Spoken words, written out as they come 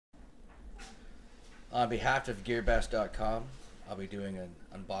On behalf of Gearbest.com, I'll be doing an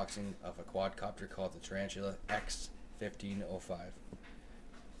unboxing of a quadcopter called the Tarantula X-1505.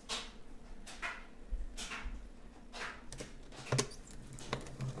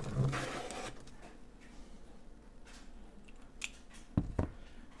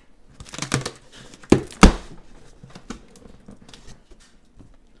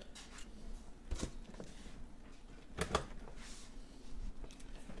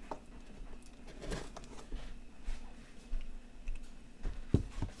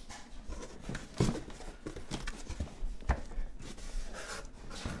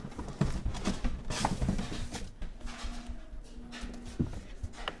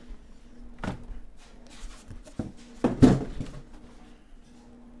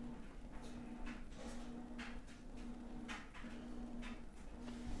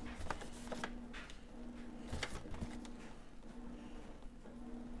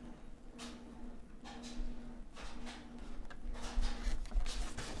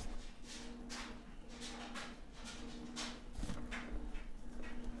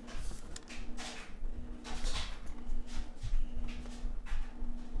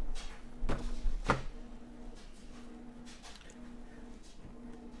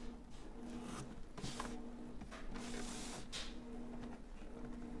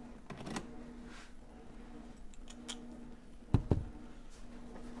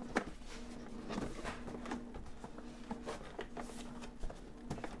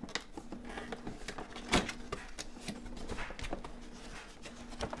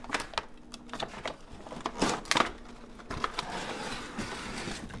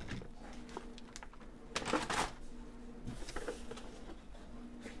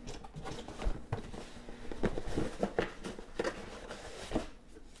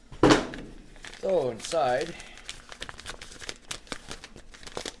 So inside,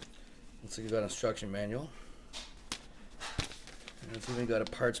 looks like you've got an instruction manual. And it's even got a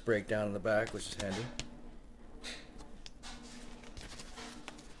parts breakdown in the back, which is handy.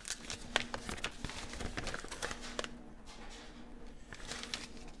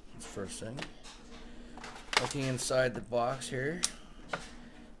 That's the first thing. Looking inside the box here,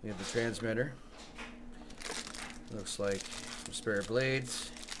 we have the transmitter. Looks like some spare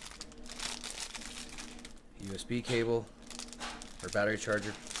blades. USB cable or battery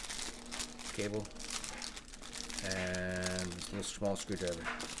charger cable, and a small screwdriver.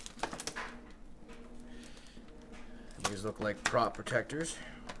 These look like prop protectors.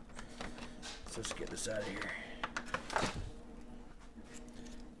 So let's get this out of here.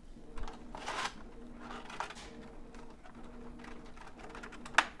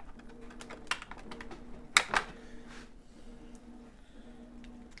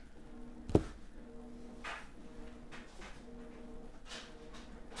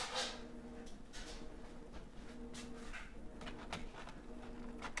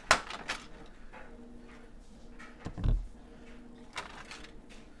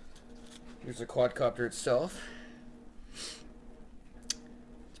 Here's the quadcopter itself.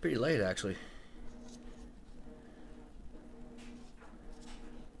 It's pretty light, actually.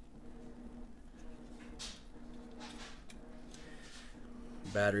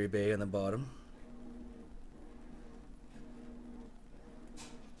 Battery bay on the bottom.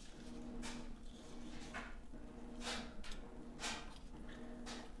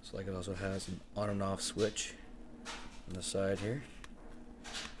 Looks like it also has an on and off switch on the side here.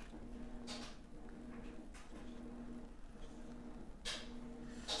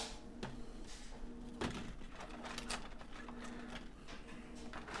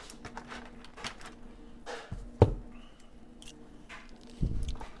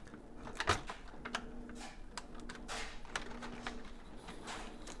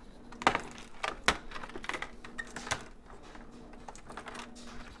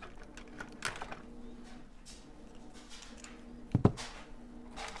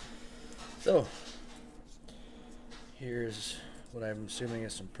 So, here's what I'm assuming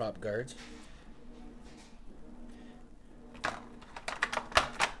is some prop guards.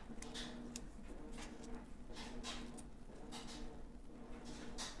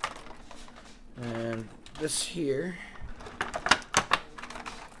 And this here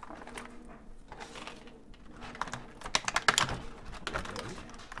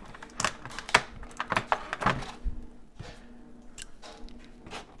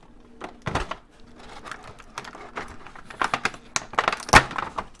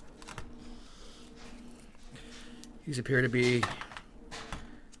these appear to be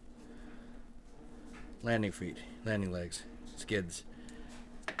landing feet, landing legs, skids.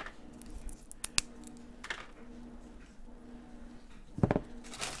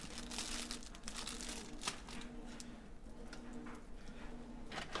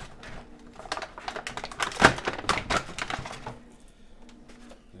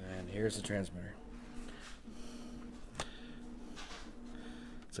 transmitter.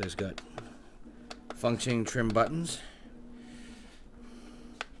 So it's got functioning trim buttons.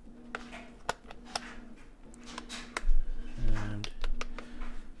 And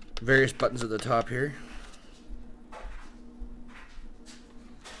various buttons at the top here.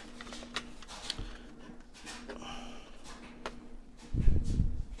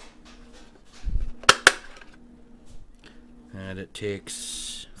 And it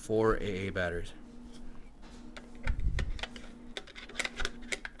takes 4 AA batteries.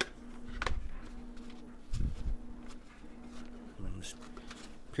 There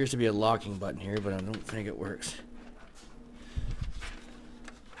appears to be a locking button here, but I don't think it works.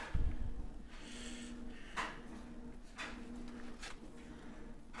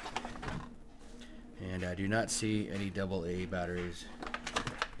 And I do not see any AA batteries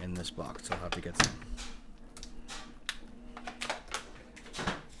in this box, so I'll have to get some.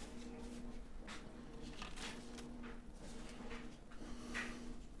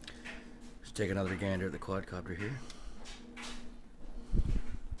 Let's take another gander at the quadcopter here.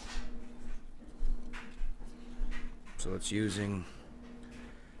 So it's using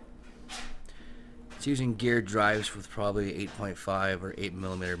gear drives with probably 8.5 or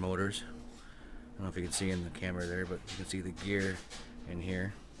 8mm motors. I don't know if you can see in the camera there, but you can see the gear in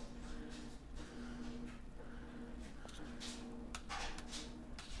here.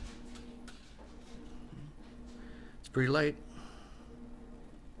 It's pretty light.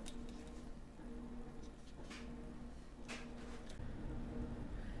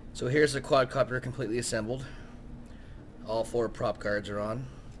 So here's the quadcopter completely assembled. All 4 prop guards are on,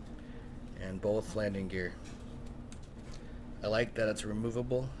 and both landing gear. I like that it's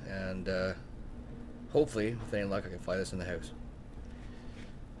removable, and hopefully, with any luck, I can fly this in the house.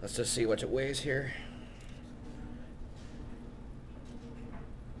 Let's just see what it weighs here.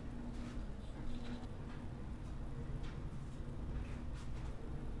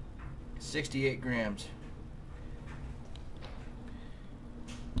 $68 grams.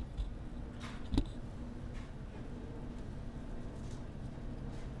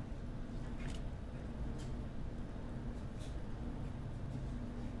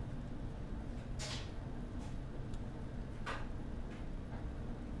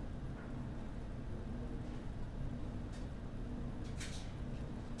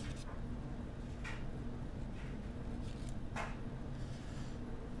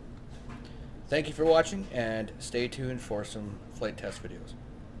 Thank you for watching, and stay tuned for some flight test videos.